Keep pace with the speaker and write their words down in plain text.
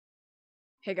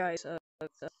Hey guys,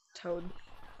 Toad,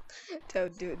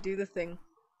 Toad, do the thing,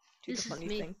 do the This is funny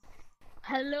me. thing.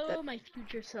 Hello, That- my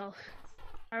future self.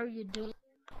 How are you doing?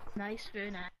 Nice,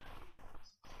 very nice.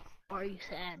 Or are you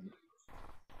sad?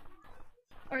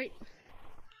 Alright,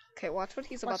 Okay, watch what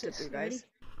he's about watch to this. do, You guys.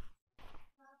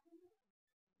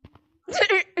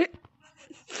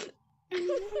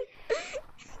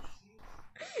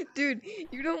 Dude,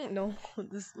 you don't know what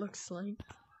this looks like.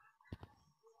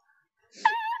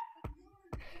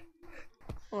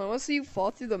 Hold on, let's see you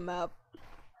fall through the map.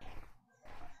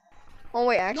 Oh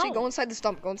wait, actually, No. go inside the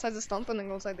stump. Go inside the stump and then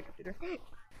go inside the computer.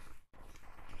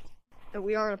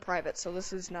 We are in a private, so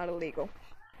this is not illegal.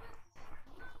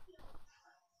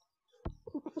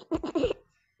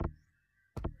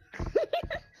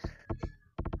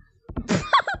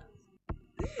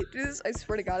 Dude, this, I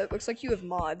swear to God, it looks like you have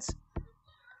mods.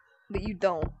 But you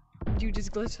don't. You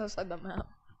just glitch outside the map.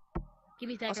 Give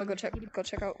me that. Also, go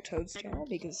check out Toad's channel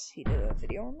because he did a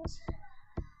video on this.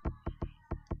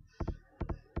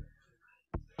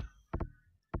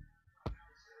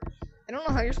 I don't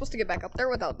know how you're supposed to get back up there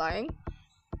without dying.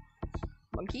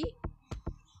 Monkey?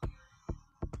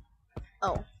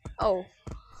 Oh. Oh.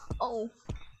 Oh.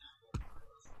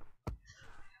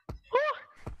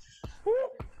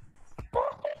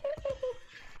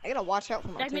 I gotta watch out for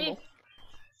my Tag me. table.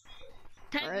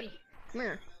 Tag Alright. me. Come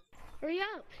here. Hurry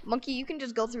up. Monkey, you can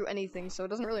just go through anything, so it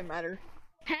doesn't really matter.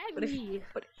 Tag But me.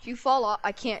 But if you fall off,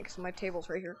 I can't because my table's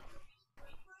right here.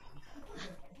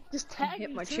 Just tag hit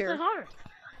me. my to chair. the heart.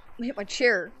 I hit my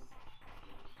chair.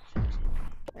 There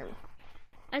we go.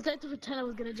 I tried to pretend I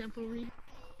was gonna jump over you.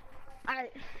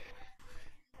 Alright.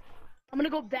 I'm gonna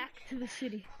go back to the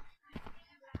city.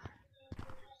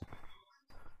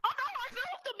 Oh no, I fell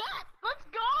off the map! Let's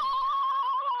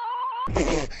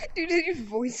go! Dude, your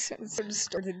voice sounds so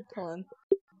distorted. Hold on.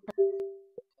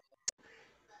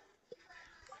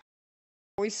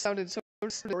 Voice sounded so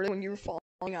distorted when you were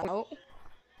falling out.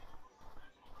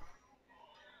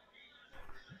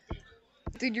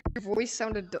 Dude, your voice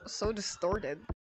sounded so distorted.